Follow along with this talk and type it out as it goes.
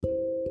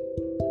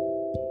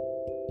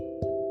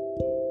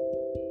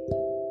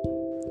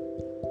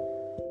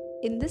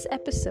In this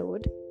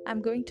episode, I'm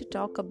going to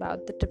talk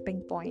about the tipping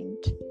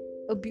point,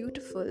 a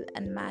beautiful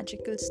and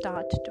magical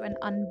start to an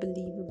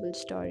unbelievable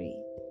story.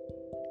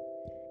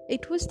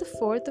 It was the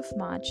 4th of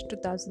March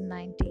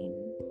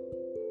 2019.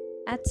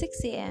 At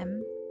 6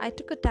 a.m., I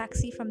took a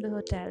taxi from the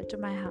hotel to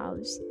my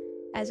house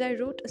as I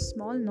wrote a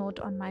small note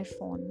on my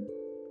phone.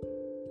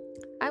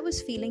 I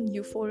was feeling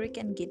euphoric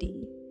and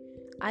giddy.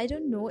 I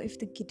don't know if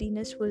the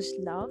giddiness was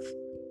love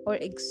or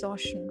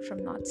exhaustion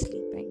from not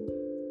sleeping.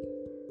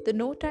 The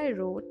note I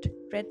wrote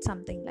read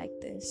something like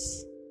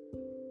this: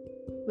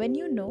 When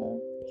you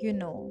know,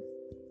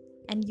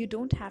 and you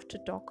don't have to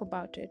talk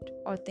about it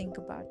or think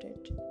about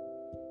it.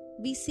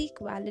 We seek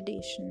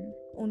validation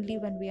only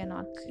when we are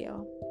not clear.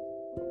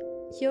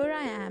 Here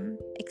I am,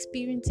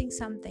 experiencing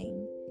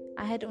something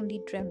I had only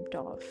dreamt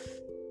of.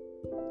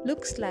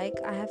 Looks like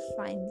I have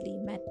finally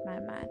met my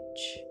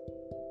match.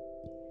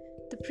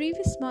 The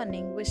previous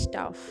morning was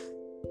tough,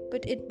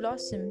 but it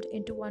blossomed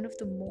into one of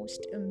the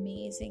most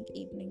amazing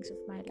evenings of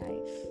my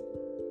life.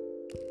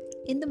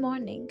 In the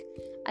morning,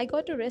 I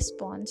got a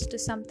response to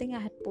something I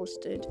had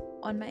posted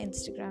on my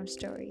Instagram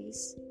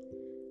stories.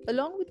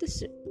 Along with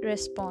this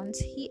response,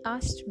 he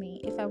asked me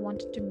if I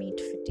wanted to meet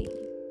Fiti.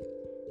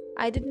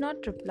 I did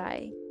not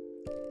reply.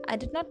 I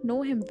did not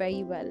know him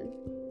very well.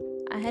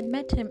 I had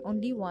met him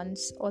only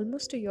once,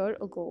 almost a year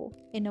ago,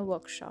 in a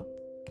workshop.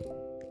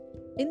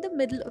 In the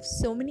middle of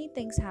so many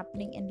things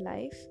happening in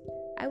life,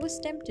 I was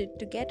tempted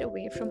to get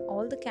away from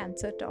all the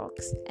cancer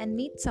talks and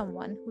meet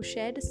someone who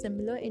shared a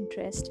similar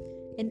interest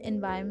in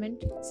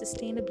environment,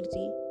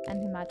 sustainability, and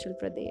Himachal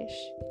Pradesh.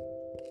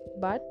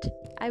 But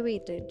I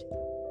waited.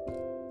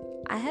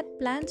 I had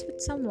plans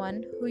with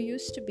someone who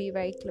used to be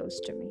very close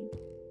to me.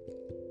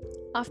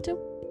 After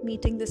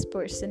meeting this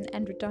person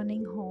and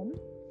returning home,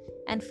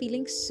 and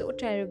feeling so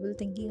terrible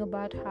thinking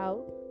about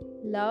how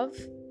love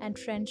and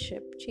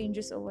friendship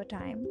changes over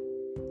time,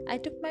 I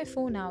took my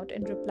phone out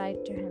and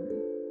replied to him.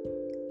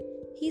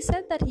 He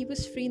said that he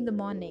was free in the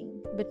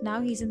morning, but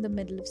now he's in the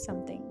middle of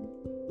something.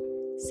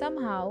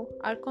 Somehow,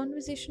 our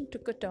conversation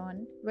took a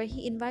turn where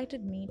he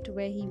invited me to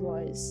where he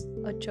was,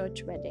 a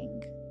church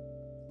wedding.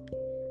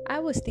 I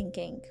was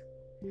thinking,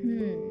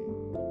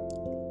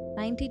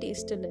 90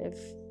 days to live.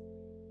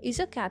 Is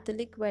a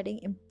Catholic wedding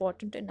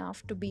important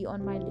enough to be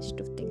on my list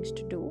of things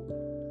to do?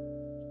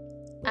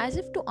 As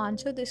if to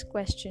answer this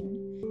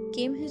question,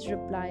 came his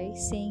reply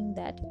saying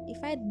that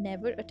if I had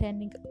never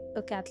attended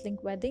a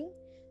Catholic wedding,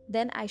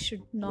 then I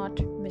should not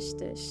miss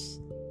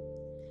this.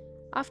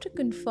 After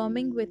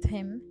confirming with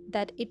him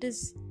that it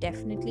is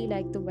definitely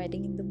like the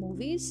wedding in the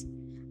movies,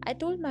 I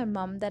told my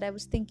mum that I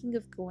was thinking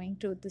of going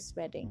to this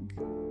wedding.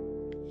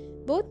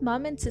 Both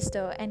mum and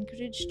sister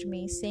encouraged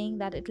me, saying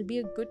that it will be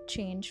a good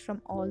change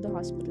from all the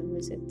hospital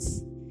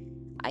visits.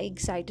 I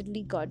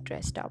excitedly got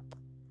dressed up.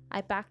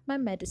 I packed my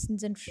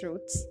medicines and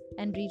fruits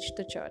and reached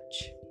the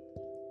church.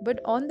 But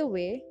on the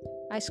way,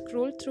 I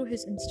scrolled through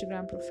his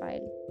Instagram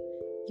profile.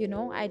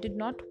 I did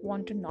not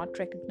want to not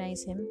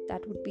recognize him.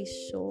 That would be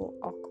so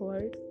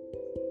awkward.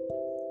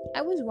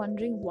 I was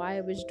wondering why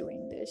I was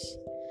doing this.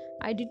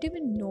 I didn't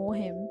even know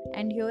him,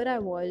 and here I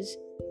was,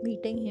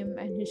 meeting him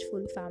and his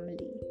full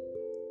family.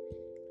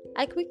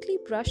 I quickly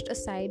brushed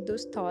aside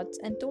those thoughts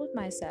and told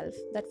myself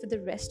that for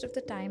the rest of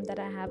the time that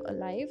I have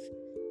alive,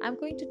 I'm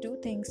going to do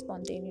things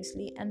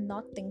spontaneously and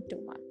not think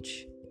too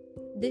much.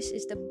 This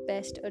is the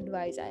best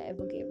advice I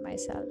ever gave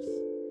myself.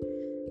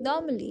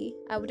 Normally,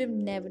 I would have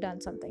never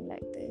done something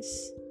like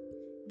this.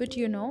 But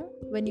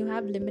when you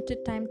have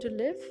limited time to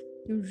live,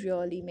 you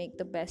really make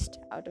the best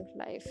out of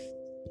life.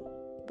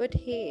 But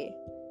hey,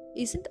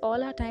 isn't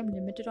all our time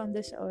limited on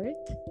this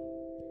earth?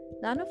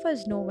 None of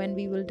us know when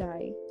we will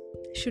die.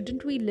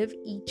 Shouldn't we live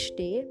each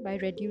day by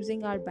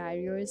reducing our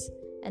barriers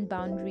and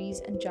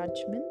boundaries and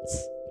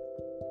judgments?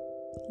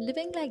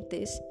 Living like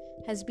this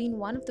has been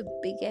one of the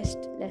biggest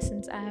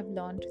lessons I have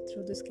learned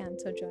through this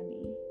cancer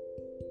journey.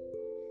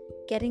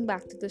 Getting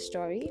back to the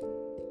story,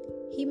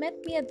 he met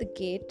me at the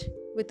gate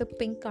with a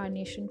pink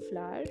carnation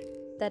flower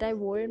that I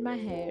wore in my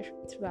hair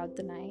throughout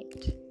the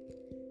night.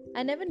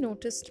 I never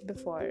noticed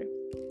before.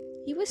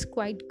 He was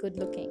quite good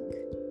looking.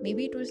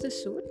 Maybe it was the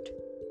suit?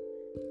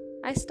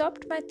 I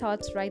stopped my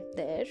thoughts right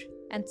there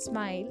and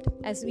smiled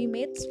as we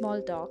made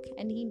small talk,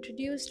 and he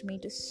introduced me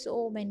to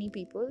so many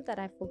people that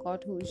I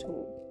forgot who's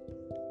who.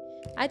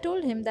 I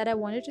told him that I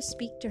wanted to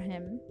speak to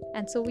him,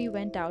 and so we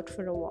went out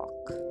for a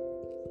walk.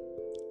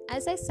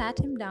 As I sat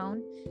him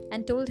down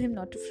and told him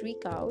not to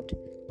freak out,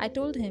 I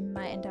told him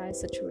my entire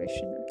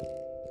situation.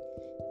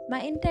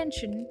 My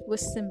intention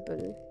was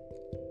simple.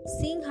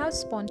 Seeing how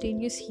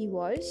spontaneous he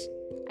was,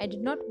 I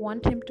did not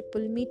want him to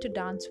pull me to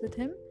dance with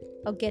him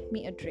or get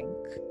me a drink.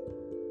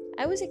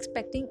 I was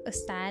expecting a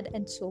sad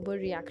and sober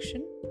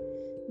reaction,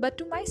 but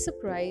to my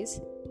surprise,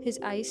 his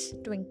eyes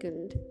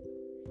twinkled.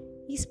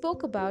 He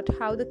spoke about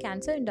how the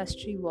cancer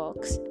industry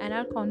works, and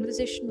our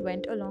conversation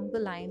went along the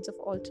lines of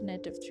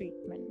alternative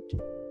treatment.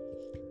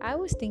 I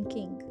was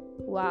thinking,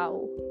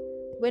 wow,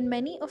 When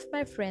many of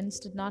my friends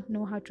did not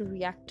know how to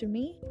react to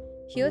me,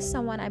 here's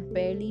someone I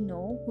barely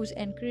know who's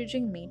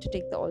encouraging me to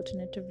take the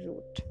alternative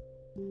route.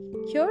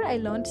 Here I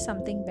learned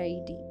something very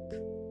deep.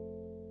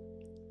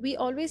 We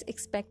always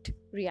expect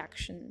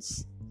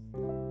reactions.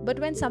 But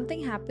when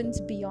something happens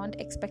beyond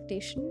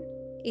expectation,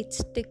 it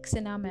sticks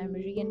in our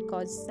memory and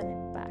causes an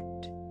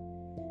impact.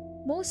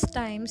 Most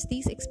times,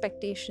 these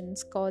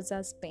expectations cause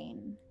us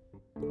pain.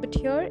 But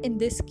here, in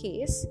this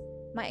case,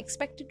 my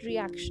expected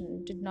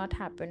reaction did not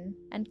happen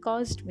and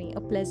caused me a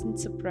pleasant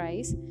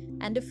surprise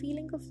and a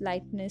feeling of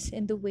lightness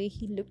in the way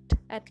he looked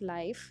at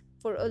life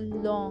for a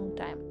long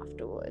time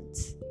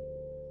afterwards.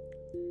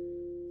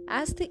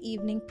 As the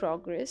evening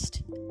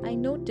progressed, I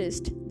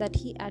noticed that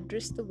he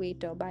addressed the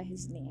waiter by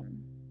his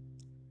name.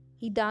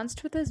 He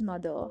danced with his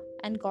mother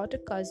and got a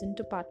cousin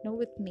to partner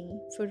with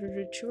me for a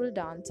ritual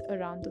dance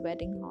around the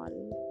wedding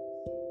hall.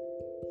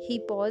 He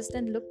paused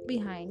and looked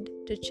behind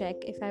to check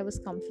if I was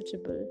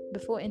comfortable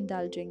before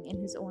indulging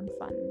in his own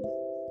fun.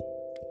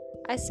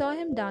 I saw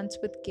him dance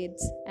with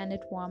kids and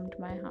it warmed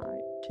my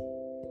heart.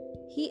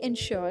 He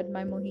ensured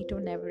my mojito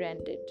never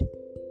ended.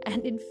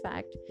 And in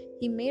fact,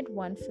 he made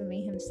one for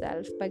me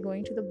himself by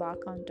going to the bar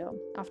counter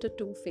after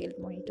 2 failed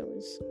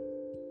mojitos.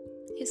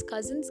 His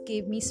cousins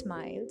gave me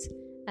smiles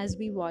as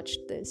we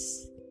watched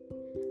this.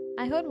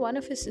 I heard one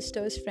of his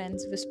sister's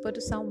friends whisper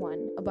to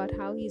someone about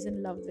how he's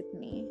in love with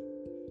me.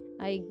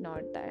 I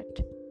ignored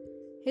that.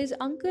 His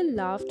uncle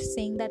laughed,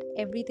 saying that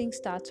everything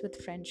starts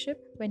with friendship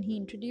when he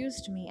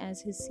introduced me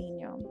as his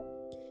senior.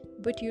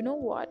 But you know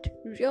what?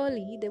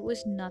 Really, there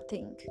was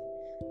nothing.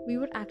 We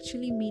were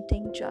actually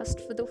meeting just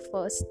for the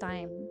first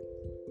time.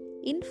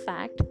 In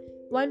fact,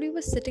 while we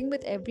were sitting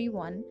with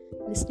everyone,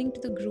 listening to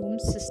the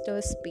groom's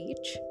sister's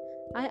speech,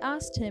 I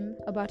asked him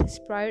about his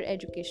prior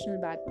educational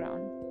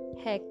background.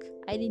 Heck,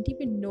 I didn't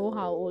even know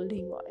how old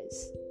he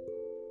was.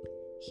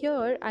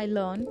 Here, I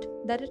learned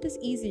that it is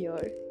easier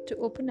to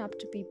open up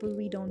to people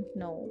we don't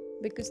know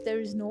because there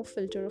is no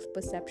filter of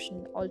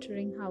perception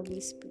altering how we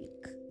speak.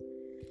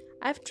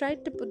 I've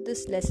tried to put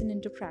this lesson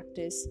into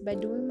practice by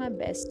doing my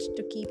best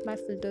to keep my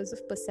filters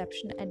of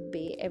perception at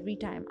bay every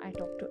time I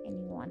talk to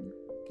anyone.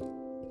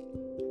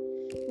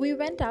 We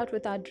went out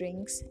with our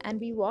drinks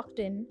and we walked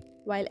in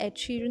while Ed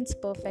Sheeran's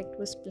Perfect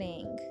was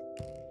playing.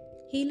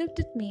 He looked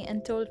at me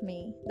and told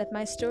me that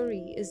my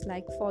story is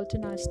like Fault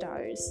in Our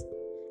Stars,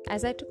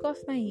 as I took off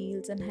my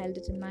heels and held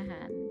it in my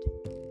hand.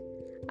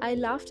 I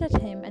laughed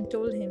at him and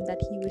told him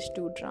that he was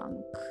too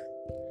drunk.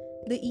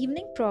 The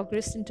evening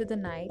progressed into the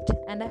night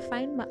and I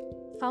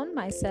found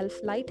myself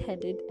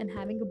lightheaded and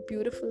having a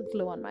beautiful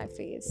glow on my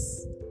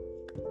face.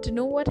 To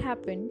know what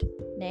happened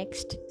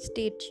next,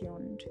 stay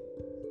tuned.